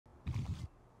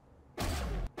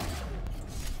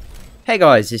Hey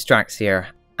guys, it's Drax here,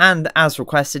 and as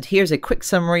requested, here's a quick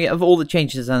summary of all the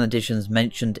changes and additions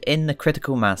mentioned in the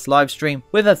Critical Mass livestream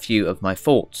with a few of my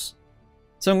thoughts.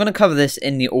 So I'm going to cover this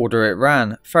in the order it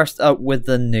ran. First up with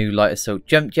the new Light Assault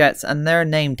jump jets, and they're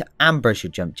named Ambush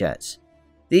jump jets.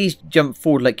 These jump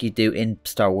forward like you do in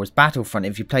Star Wars Battlefront.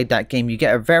 If you played that game, you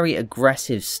get a very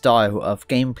aggressive style of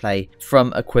gameplay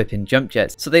from equipping jump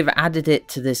jets. So they've added it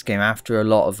to this game after a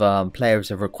lot of players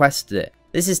have requested it.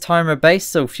 This is timer based,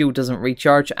 so fuel doesn't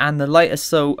recharge, and the Light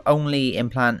Assault only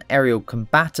implant aerial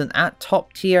combatant at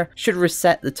top tier should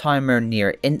reset the timer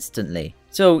near instantly.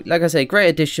 So like I say, great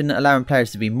addition, allowing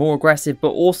players to be more aggressive, but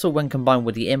also when combined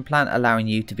with the implant allowing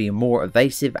you to be more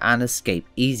evasive and escape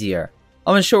easier.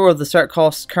 I'm unsure of the cert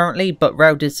costs currently, but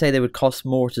Rao did say they would cost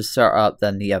more to cert up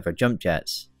than the other jump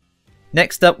jets.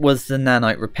 Next up was the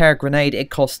Nano-Repair grenade. It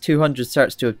costs 200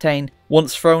 certs to obtain.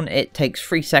 Once thrown, it takes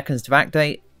 3 seconds to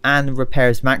activate and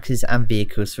repairs maxes and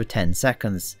vehicles for 10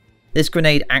 seconds. This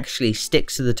grenade actually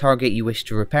sticks to the target you wish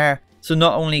to repair, so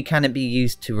not only can it be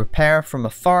used to repair from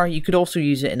afar, you could also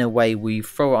use it in a way where you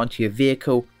throw it onto your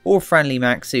vehicle or friendly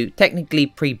max suit, technically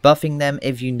pre-buffing them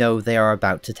if you know they are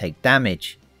about to take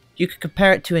damage. You could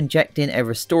compare it to injecting a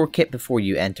restore kit before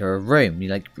you enter a room.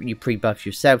 You pre-buff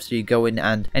yourself, so you go in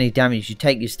and any damage you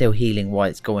take, you're still healing while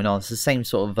it's going on. It's the same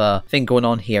sort of thing going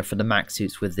on here for the max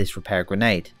suits with this repair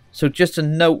grenade. So just a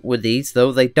note with these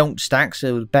though, they don't stack,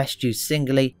 so best used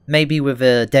singly, maybe with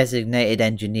a designated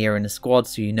engineer in the squad,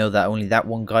 so you know that only that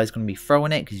one guy's going to be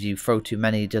throwing it, because you throw too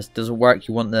many, it just doesn't work.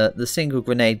 You want the single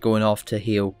grenade going off to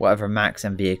heal whatever max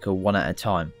and vehicle one at a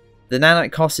time. The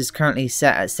nanite cost is currently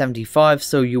set at 75,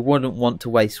 so you wouldn't want to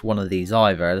waste one of these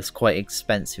either. That's quite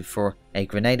expensive for a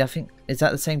grenade, I think. Is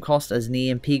that the same cost as an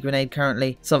EMP grenade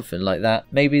currently? Something like that.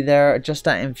 Maybe they'll adjust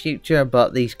that in future,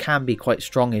 but these can be quite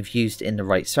strong if used in the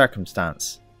right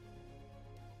circumstance.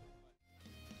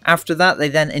 After that, they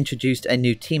then introduced a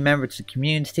new team member to the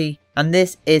community, and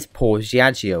this is Paul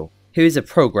Giaggio, who is a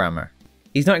programmer.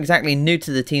 He's not exactly new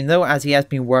to the team though, as he has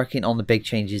been working on the big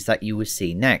changes that you will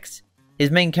see next. His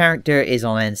main character is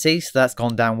on NC, so that's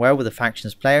gone down well with the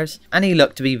factions players, and he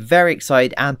looked to be very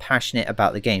excited and passionate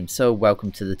about the game, so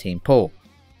welcome to the team, Paul.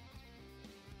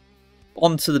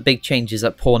 On to the big changes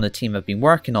that Paul and the team have been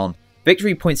working on.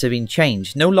 Victory points have been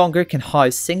changed. No longer can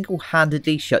Hives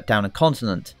single-handedly shut down a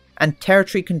continent, and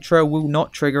territory control will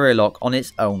not trigger a lock on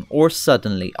its own or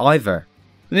suddenly either.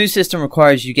 The new system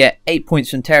requires you get 8 points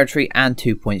from territory and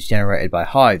 2 points generated by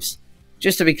Hives.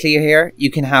 Just to be clear here,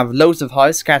 you can have loads of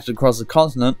hives scattered across the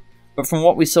continent, but from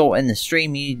what we saw in the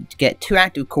stream, you get 2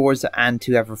 active cores and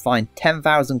to have refined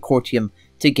 10,000 cortium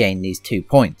to gain these 2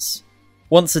 points.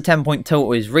 Once the 10 point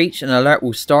total is reached, an alert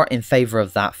will start in favour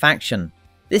of that faction.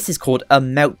 This is called a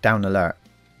meltdown alert.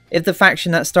 If the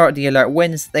faction that started the alert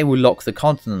wins, they will lock the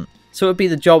continent, so it would be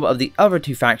the job of the other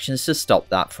 2 factions to stop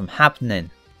that from happening.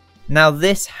 Now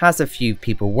this has a few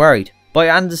people worried, but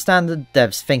I understand the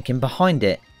devs' thinking behind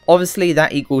it. Obviously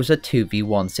that equals a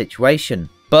 2v1 situation,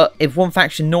 but if one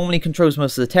faction normally controls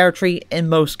most of the territory, in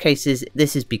most cases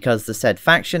this is because the said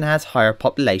faction has higher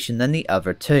population than the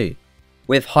other 2.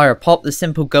 With higher pop, the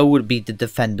simple goal would be to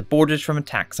defend the borders from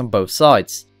attacks on both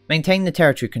sides, maintain the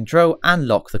territory control and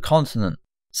lock the continent.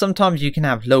 Sometimes you can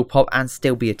have low pop and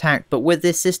still be attacked, but with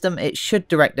this system it should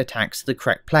direct attacks to the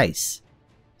correct place.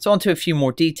 So on to a few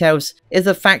more details. If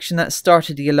the faction that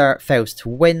started the alert fails to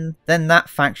win, then that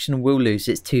faction will lose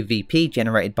its 2 VP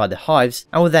generated by the hives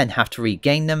and will then have to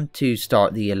regain them to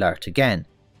start the alert again.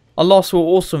 A loss will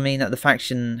also mean that the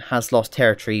faction has lost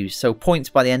territory, so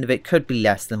points by the end of it could be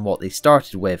less than what they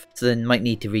started with, so then might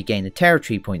need to regain the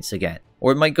territory points again.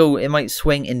 Or it might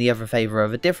swing in the other favour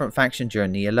of a different faction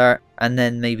during the alert, and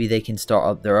then maybe they can start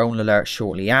up their own alert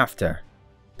shortly after.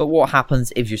 But what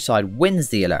happens if your side wins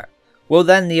the alert? Well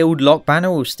then the old lock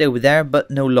banner will still be there, but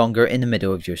no longer in the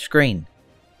middle of your screen.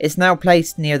 It's now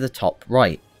placed near the top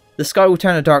right. The sky will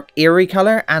turn a dark eerie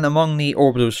colour, and among the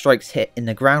orbital strikes hit in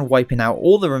the ground wiping out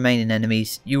all the remaining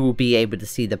enemies, you will be able to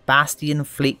see the Bastion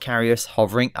fleet carriers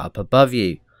hovering up above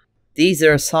you. These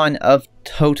are a sign of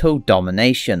total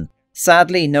domination.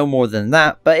 Sadly no more than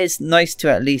that, but it's nice to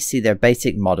at least see their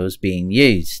basic models being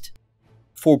used.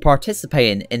 For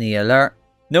participating in the alert,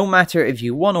 no matter if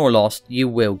you won or lost, you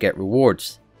will get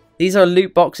rewards. These are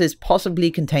loot boxes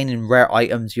possibly containing rare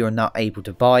items you are not able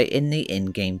to buy in the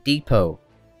in-game depot.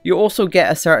 You also get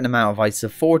a certain amount of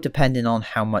ISO 4 depending on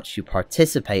how much you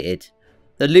participated.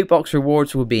 The loot box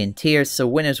rewards will be in tiers, so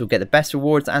winners will get the best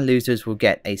rewards and losers will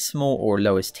get a small or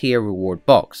lowest tier reward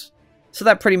box. So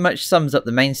that pretty much sums up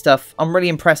the main stuff. I'm really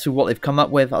impressed with what they've come up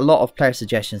with. A lot of player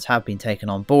suggestions have been taken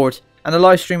on board. And the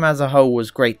livestream as a whole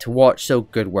was great to watch, so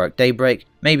good work Daybreak.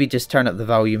 Maybe just turn up the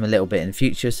volume a little bit in the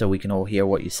future so we can all hear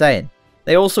what you're saying.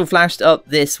 They also flashed up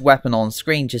this weapon on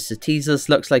screen just to tease us.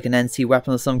 Looks like an NC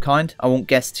weapon of some kind. I won't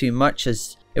guess too much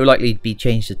as it will likely be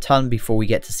changed a ton before we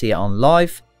get to see it on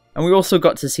live. And we also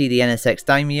got to see the NSX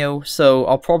Daimyo, so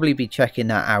I'll probably be checking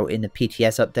that out in the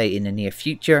PTS update in the near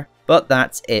future. But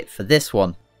that's it for this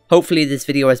one. Hopefully this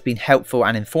video has been helpful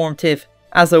and informative.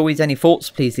 As always, any thoughts,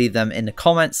 please leave them in the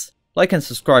comments. Like and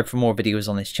subscribe for more videos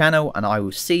on this channel, and I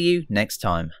will see you next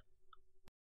time.